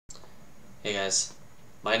Hey guys,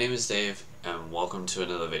 my name is Dave, and welcome to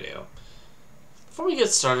another video. Before we get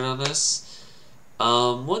started on this,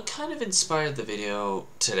 what kind of inspired the video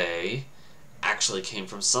today actually came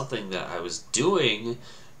from something that I was doing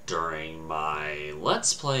during my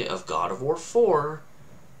Let's Play of God of War 4,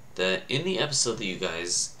 that in the episode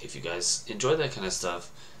that if you guys enjoy that kind of stuff,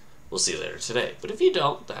 we'll see later today. But if you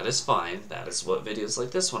don't, that is fine. That is what videos like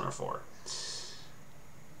this one are for.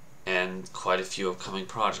 And quite a few upcoming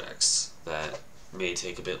projects that may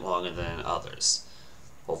take a bit longer than others.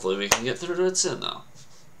 Hopefully we can get through to it soon though.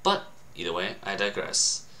 But either way, I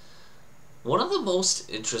digress. One of the most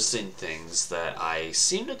interesting things that I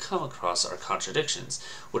seem to come across are contradictions,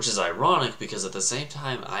 which is ironic because at the same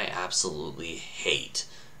time I absolutely hate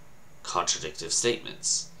contradictive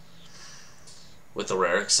statements, with a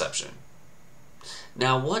rare exception.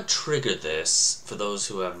 Now, what triggered this, for those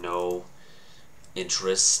who have no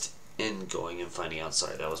interest in going and finding out,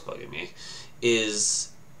 sorry, that was bugging me,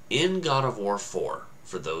 is in God of War 4,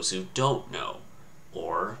 for those who don't know,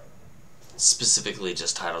 or specifically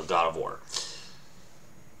just titled God of War.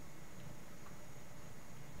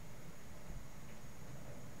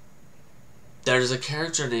 There's a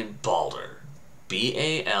character named Baldur,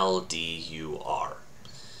 B-A-L-D-U-R.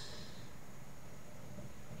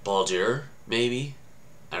 Baldur, maybe?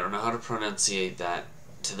 I don't know how to pronunciate that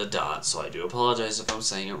to the dot, so I do apologize if I'm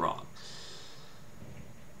saying it wrong.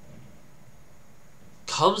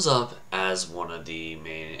 Comes up as one of the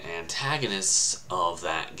main antagonists of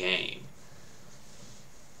that game.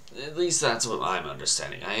 At least that's what I'm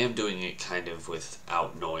understanding. I am doing it kind of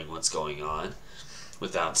without knowing what's going on,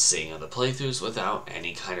 without seeing other playthroughs, without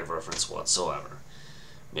any kind of reference whatsoever.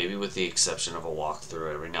 Maybe with the exception of a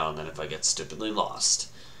walkthrough every now and then if I get stupidly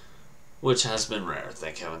lost, which has been rare,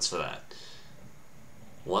 thank heavens for that.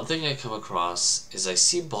 One thing I come across is I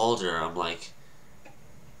see Baldur, I'm like,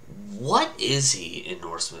 what is he in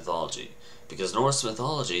Norse mythology? Because Norse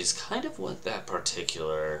mythology is kind of what that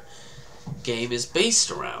particular game is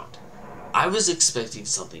based around. I was expecting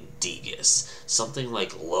something devious, something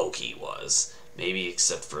like Loki was, maybe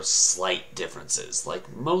except for slight differences,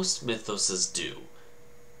 like most mythoses do.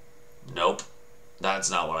 Nope,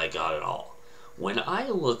 that's not what I got at all. When I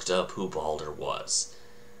looked up who Baldur was,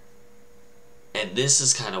 and this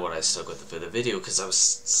is kind of what I stuck with for the video because I was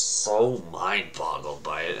so mind-boggled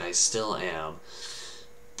by it, and I still am.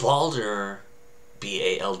 Baldur,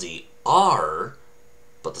 B-A-L-D-R,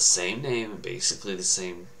 but the same name and basically the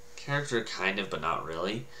same character, kind of, but not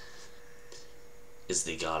really, is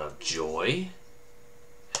the god of joy,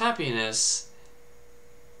 happiness,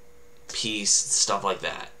 peace, stuff like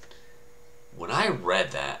that. When I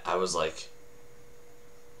read that, I was like,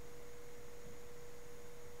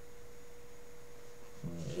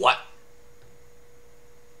 what?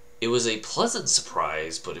 It was a pleasant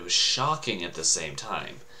surprise, but it was shocking at the same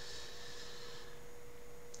time.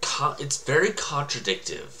 It's very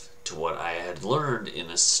contradictive to what I had learned in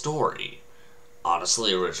a story.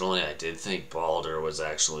 Honestly, originally I did think Baldur was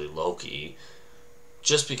actually Loki,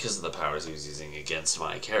 just because of the powers he was using against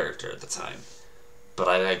my character at the time. But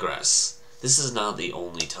I digress. This is not the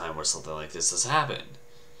only time where something like this has happened.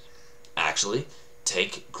 Actually,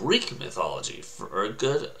 take Greek mythology for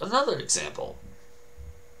another example.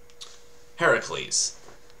 Heracles.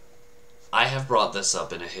 I have brought this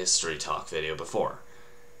up in a history talk video before.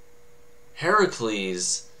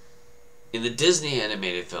 Heracles, in the Disney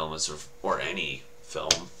animated film, or any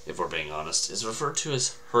film, if we're being honest, is referred to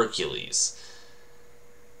as Hercules.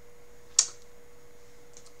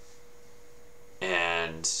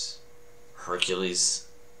 And Hercules,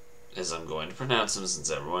 as I'm going to pronounce him since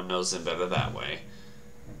everyone knows him better that way,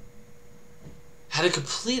 had a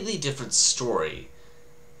completely different story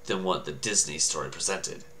than what the Disney story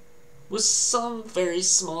presented, with some very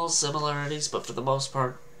small similarities, but for the most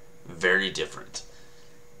part, very different.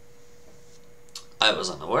 I was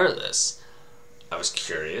unaware of this. I was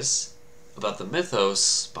curious about the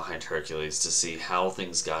mythos behind Hercules to see how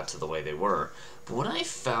things got to the way they were, but when I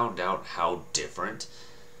found out how different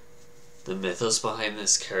the mythos behind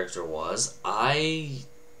this character was, I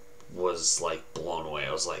was like blown away.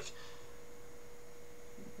 I was like,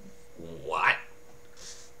 what?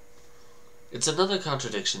 It's another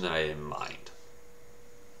contradiction that I didn't mind.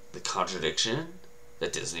 The contradiction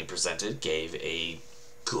that Disney presented gave a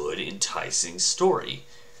good, enticing story.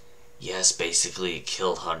 Yes, basically it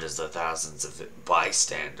killed hundreds of thousands of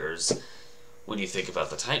bystanders when you think about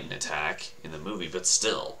the Titan attack in the movie, but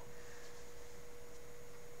still.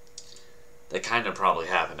 That kind of probably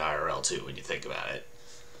happened IRL too when you think about it.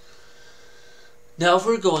 Now, if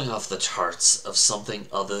we're going off the charts of something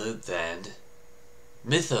other than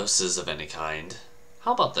mythoses of any kind,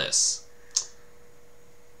 how about this?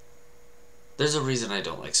 There's a reason I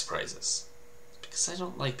don't like surprises. Because I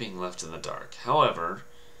don't like being left in the dark. However,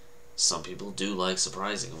 some people do like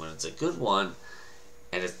surprising when it's a good one,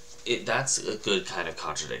 and that's a good kind of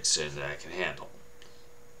contradiction that I can handle.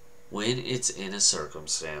 When it's in a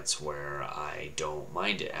circumstance where I don't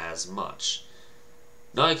mind it as much.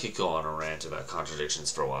 Now I could go on a rant about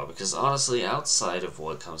contradictions for a while, because honestly, outside of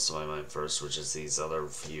what comes to my mind first, which is these other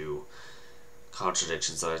few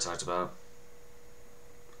contradictions that I talked about,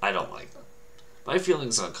 I don't like them. My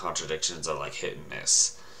feelings on contradictions are like hit and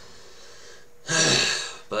miss.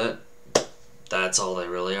 But that's all they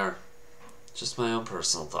really are. Just my own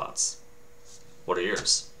personal thoughts. What are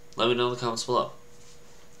yours? Let me know in the comments below.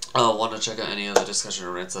 Want to check out any other discussion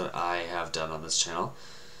or rants that I have done on this channel?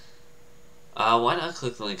 Why not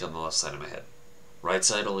click the link on the left side of my head? Right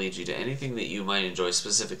side will lead you to anything that you might enjoy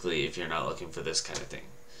specifically if you're not looking for this kind of thing.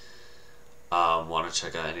 Want to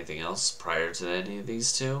check out anything else prior to any of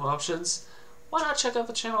these two options? Why not check out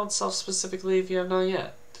the channel itself specifically if you have not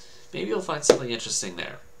yet? Maybe you'll find something interesting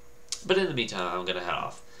there. But in the meantime, I'm going to head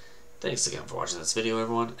off. Thanks again for watching this video,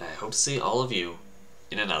 everyone, and I hope to see all of you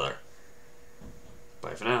in another.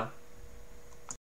 Bye for now.